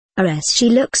RS she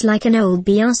looks like an old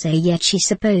Beyonce yet she's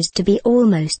supposed to be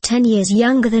almost 10 years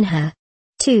younger than her.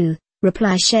 2.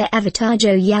 Reply share avatar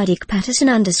Joe Yadik Patterson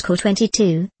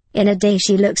 _22. In a day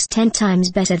she looks 10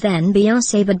 times better than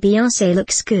Beyonce but Beyonce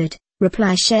looks good.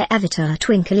 Reply share avatar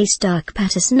Twinkly Stark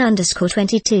Patterson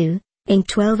 _22. In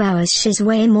 12 hours she's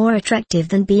way more attractive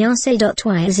than Beyonce.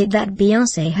 Why is it that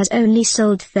Beyonce has only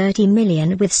sold 30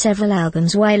 million with several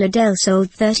albums while Adele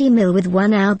sold 30 mil with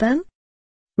one album?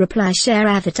 Reply share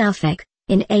avatar Fek.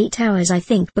 In 8 hours I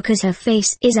think because her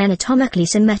face is anatomically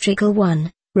symmetrical.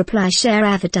 1. Reply share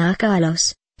avatar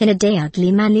Carlos. In a day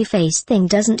ugly manly face thing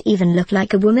doesn't even look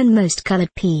like a woman. Most colored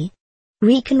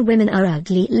Rican women are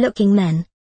ugly looking men.